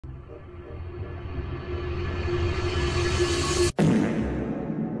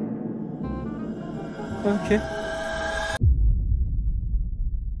Okay.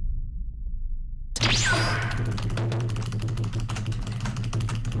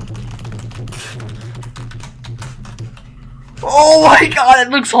 Oh my god,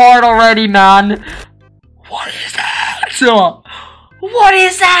 it looks hard already, man. What is that? What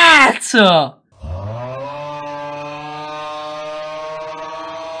is that?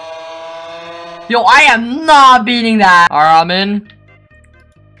 Yo, I am not beating that. Alright, I'm in.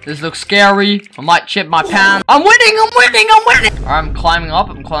 This looks scary. I might chip my pants. I'm winning, I'm winning, I'm winning. Alright, I'm climbing up.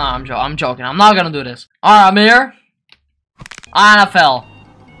 I'm joking. I'm not gonna do this. Alright, I'm here. And I fell.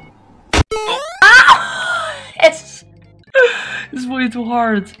 Ah! It's way too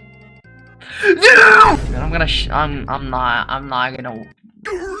hard. I'm gonna I'm not gonna.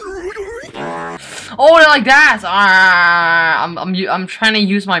 Oh, like that. I'm trying to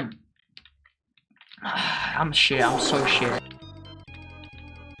use my. I'm shit. I'm so shit.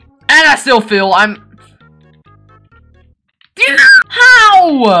 And I still feel I'm.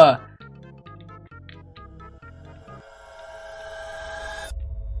 How?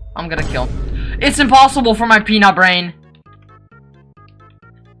 I'm gonna kill. It's impossible for my peanut brain.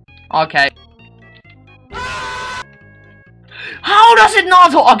 Okay. How does it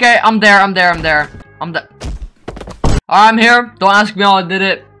not? Okay, I'm there. I'm here. Don't ask me how I did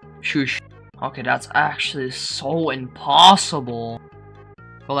it. Shush. Okay, that's actually so impossible.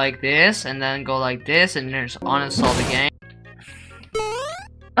 Go like this, and then go like this, and then just uninstall the game.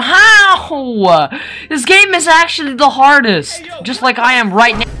 How? This game is actually the hardest. Just like I am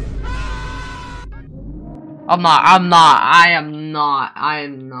right now. I am not.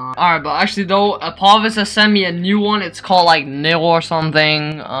 Alright, but actually though, Pavis has sent me a new one. It's called like Nil or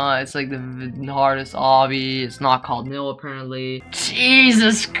something. It's like the hardest obby. It's not called Nil apparently.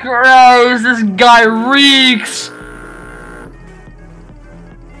 Jesus Christ, this guy reeks.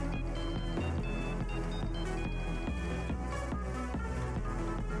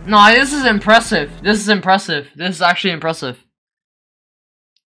 No, this is impressive. This is actually impressive.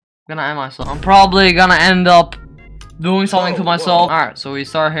 I'm gonna end myself. I'm probably gonna end up doing something to myself. Alright, so we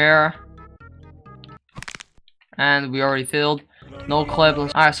start here. And we already failed. No clip.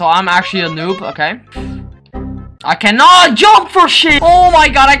 Alright, so I'm actually a noob, okay? I cannot jump for shit! Oh my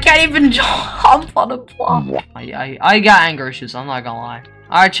god, I can't even jump on a plot. I got anger issues, I'm not gonna lie.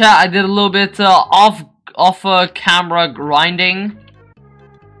 Alright, chat, I did a little bit off camera grinding.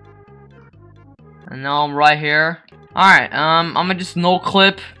 And now I'm right here. Alright, I'm gonna just no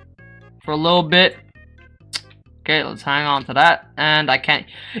clip for a little bit. Okay, let's hang on to that. And I can't.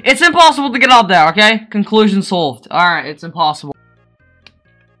 It's impossible to get up there, okay? Conclusion solved. Alright, it's impossible.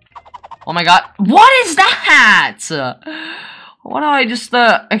 Oh my god. What is that? Why do I just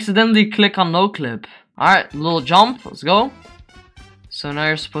accidentally click on no clip? Alright, little jump. Let's go. So now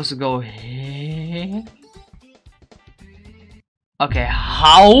you're supposed to go here. Okay,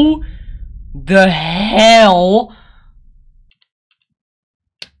 how the hell?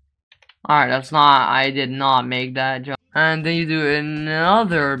 Alright, that's not. I did not make that jump. And then you do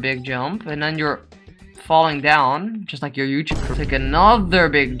another big jump, and then you're falling down, just like your YouTube. Take another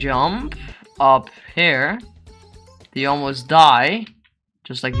big jump up here. You almost die,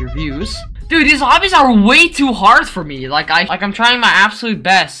 just like your views. Dude, these hobbies are way too hard for me. I'm trying my absolute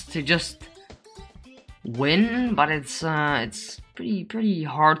best to just win, but it's pretty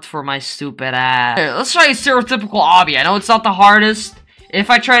hard for my stupid ass. Here, let's try a stereotypical obby. I know it's not the hardest. If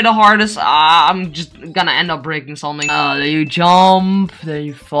I try the hardest, I'm just gonna end up breaking something. Then you jump, then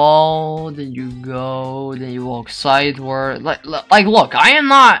you fall, then you go, then you walk sideward. Like, look, I am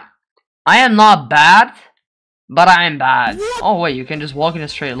not bad, but I am bad. Oh wait, you can just walk in a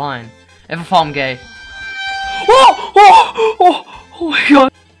straight line. If I fall, I'm gay. Oh my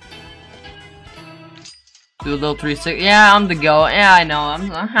god. Do a little 360. Yeah, I'm the goat. Yeah, I know.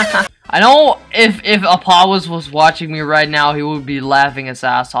 I know if Apollos was watching me right now, he would be laughing his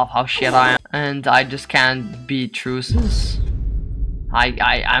ass off how shit I am. And I just can't beat truces.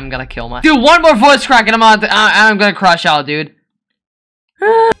 I'm gonna kill my dude. One more voice crack and I'm gonna crash out, dude.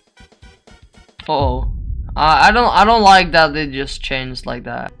 Uh-oh. I don't like that they just changed like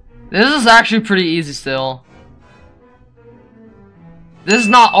that. This is actually pretty easy still. This is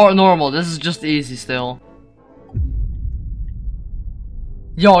not normal. This is just easy still.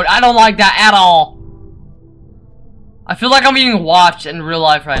 Yo, I don't like that at all. I feel like I'm being watched in real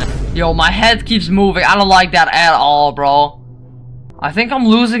life right now. Yo, my head keeps moving. I don't like that at all, bro. I think I'm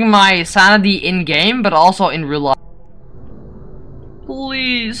losing my sanity in-game, but also in real life.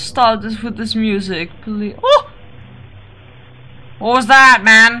 Please stop this with this music, please. Oh! What was that,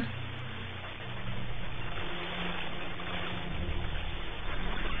 man?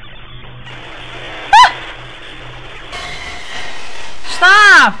 Ah!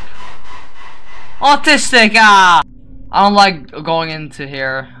 Stop! Autistic, ah! I don't like going into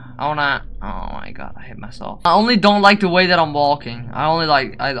here. I wanna, oh my god, I hate myself. I only don't like the way that I'm walking.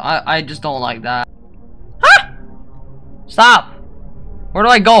 I just don't like that. Ah! Stop! Where do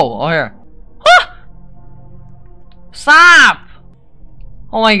I go? Oh, here. Ah! Stop!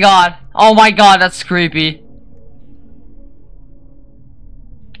 Oh my god. Oh my god, that's creepy.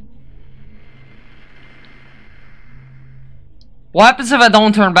 What happens if I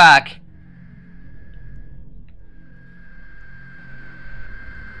don't turn back?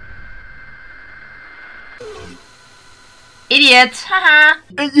 Idiot! Haha!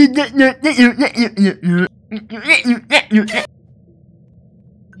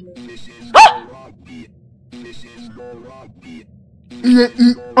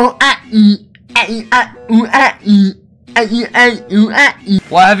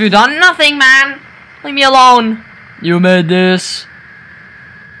 What have you done? Nothing, man! Leave me alone! You made this?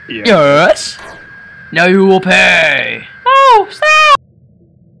 Yes? Now you will pay! Oh, stop!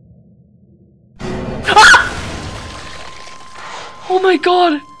 Ah! Oh my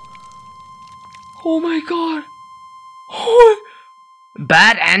god! Oh my god! Oh.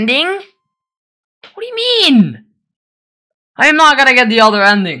 Bad ending? What do you mean? I am not gonna get the other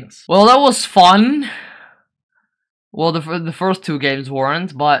endings. Well, that was fun. Well, the first two games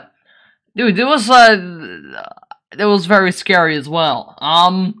weren't, but dude, it was very scary as well.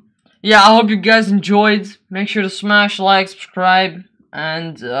 Yeah, I hope you guys enjoyed. Make sure to smash like, subscribe,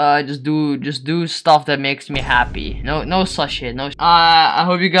 and just do stuff that makes me happy. No such shit. No. I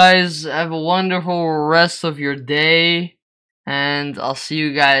hope you guys have a wonderful rest of your day, and I'll see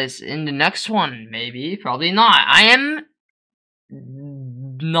you guys in the next one. Maybe, probably not. I am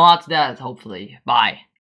not dead. Hopefully. Bye.